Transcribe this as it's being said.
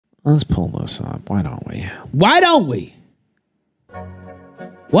Let's pull this up. Why don't we? Why don't we?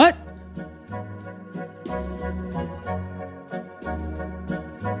 What?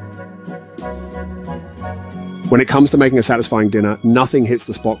 When it comes to making a satisfying dinner, nothing hits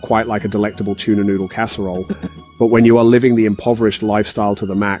the spot quite like a delectable tuna noodle casserole. But when you are living the impoverished lifestyle to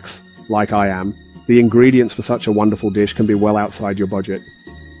the max, like I am, the ingredients for such a wonderful dish can be well outside your budget.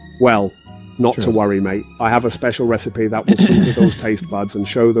 Well, not to worry, mate. I have a special recipe that will suit with those taste buds and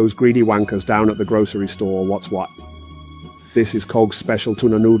show those greedy wankers down at the grocery store what's what. This is Cog's special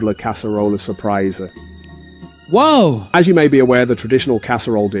Tuna Noodle Casserole surprise. Whoa! As you may be aware, the traditional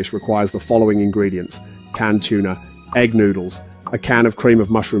casserole dish requires the following ingredients: canned tuna, egg noodles, a can of cream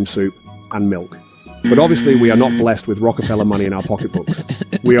of mushroom soup, and milk. But obviously we are not blessed with Rockefeller money in our pocketbooks.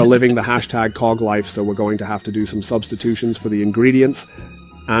 We are living the hashtag Cog Life, so we're going to have to do some substitutions for the ingredients.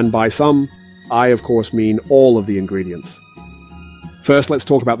 And by some, I of course mean all of the ingredients. First, let's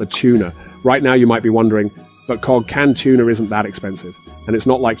talk about the tuna. Right now you might be wondering, but Cog, canned tuna isn't that expensive. And it's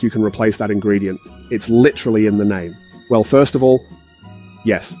not like you can replace that ingredient. It's literally in the name. Well, first of all,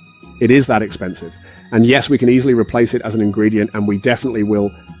 yes, it is that expensive. And yes, we can easily replace it as an ingredient, and we definitely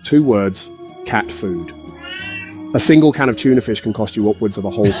will. 2 words, cat food. A single can of tuna fish can cost you upwards of a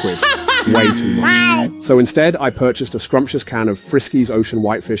whole quid. Way too much. So instead, I purchased a scrumptious can of Friskies ocean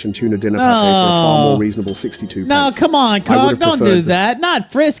whitefish and tuna dinner pate for a far more reasonable 62 No, pence. come on, Cog, don't do that.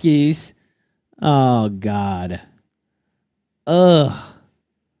 Not Friskies. Oh, God. Ugh.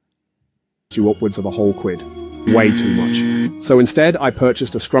 You upwards of a whole quid. Way too much. So instead, I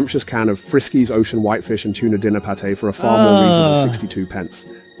purchased a scrumptious can of Friskies ocean whitefish and tuna dinner pate for a far more reasonable 62 pence.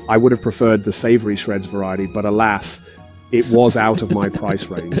 I would have preferred the savoury shreds variety, but alas, it was out of my price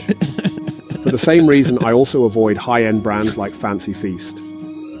range. For the same reason, I also avoid high-end brands like Fancy Feast.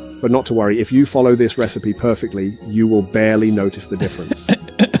 But not to worry, if you follow this recipe perfectly, you will barely notice the difference.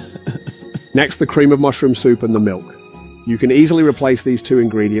 Next, the cream of mushroom soup and the milk. You can easily replace these 2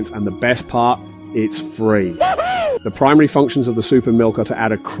 ingredients, and the best part, it's free. The primary functions of the soup and milk are to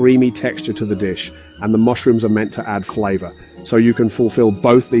add a creamy texture to the dish, and the mushrooms are meant to add flavour. So you can fulfill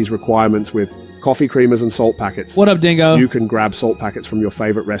both these requirements with coffee creamers and salt packets. What up, Dingo? You can grab salt packets from your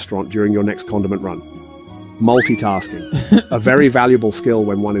favourite restaurant during your next condiment run. Multitasking. A very valuable skill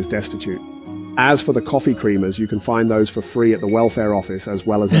when one is destitute. As for the coffee creamers, you can find those for free at the welfare office as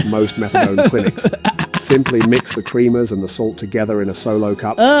well as at most methadone clinics. Simply mix the creamers and the salt together in a solo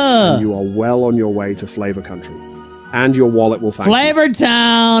cup, and you are well on your way to Flavor Country. And your wallet will thank you. Flavor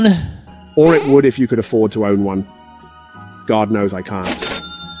Town! Or it would if you could afford to own one. God knows I can't.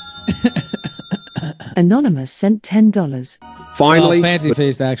 Anonymous sent $10. Finally, well, Fancy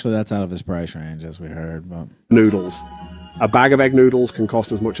Feast, actually, that's out of his price range, as we heard. But noodles. A bag of egg noodles can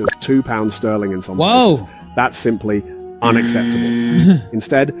cost as much as £2 sterling in some places. That's simply unacceptable.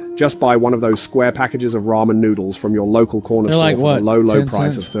 Instead, just buy one of those square packages of ramen noodles from your local corner store like, for the low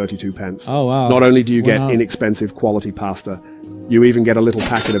price cents? of 32 pence. Oh, wow. Not only do you get inexpensive quality pasta, you even get a little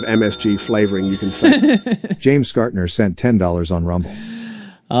packet of MSG flavoring you can save. James Gartner sent $10 on Rumble.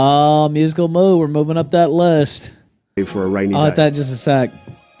 Oh, musical move. We're moving up that list. For a rainy day. I'll let that just a sec.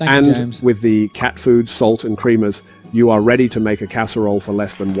 Thank you, James. With the cat food, salt, and creamers, you are ready to make a casserole for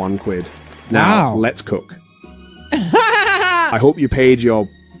less than 1 quid. Now, let's cook. I hope you paid your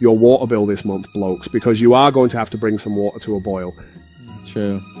water bill this month, blokes, because you are going to have to bring some water to a boil.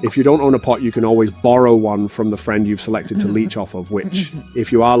 True. If you don't own a pot, you can always borrow one from the friend you've selected to leech off of, which,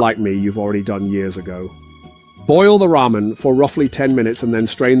 if you are like me, you've already done years ago. Boil the ramen for roughly 10 minutes and then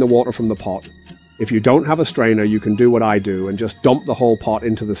strain the water from the pot. If you don't have a strainer, you can do what I do and just dump the whole pot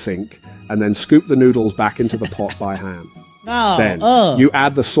into the sink and then scoop the noodles back into the pot by hand. Then, you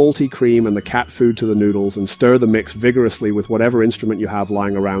add the salty cream and the cat food to the noodles and stir the mix vigorously with whatever instrument you have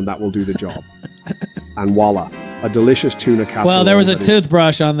lying around that will do the job. And voila, a delicious tuna casserole. Well, there was a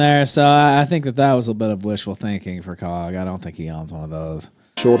toothbrush on there, so I think that was a bit of wishful thinking for Cog. I don't think he owns one of those.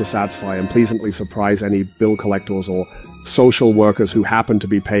 Sure to satisfy and pleasantly surprise any bill collectors or social workers who happen to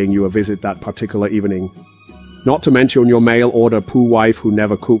be paying you a visit that particular evening. Not to mention your mail order poo wife who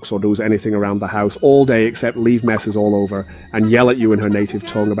never cooks or does anything around the house all day except leave messes all over and yell at you in her native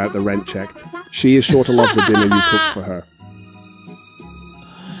tongue about the rent check. She is sure to love the dinner you cook for her.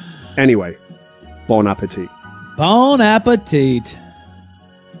 Anyway, bon appetit. Bon appetit.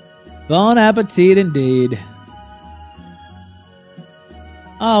 Bon appetit indeed.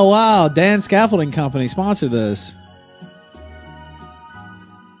 Oh, wow. Dan Scaffolding Company sponsored this.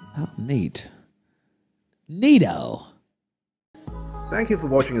 Oh, neat. Neato. Thank you for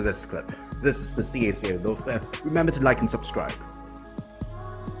watching this clip. This is the CACA. Remember to like and subscribe.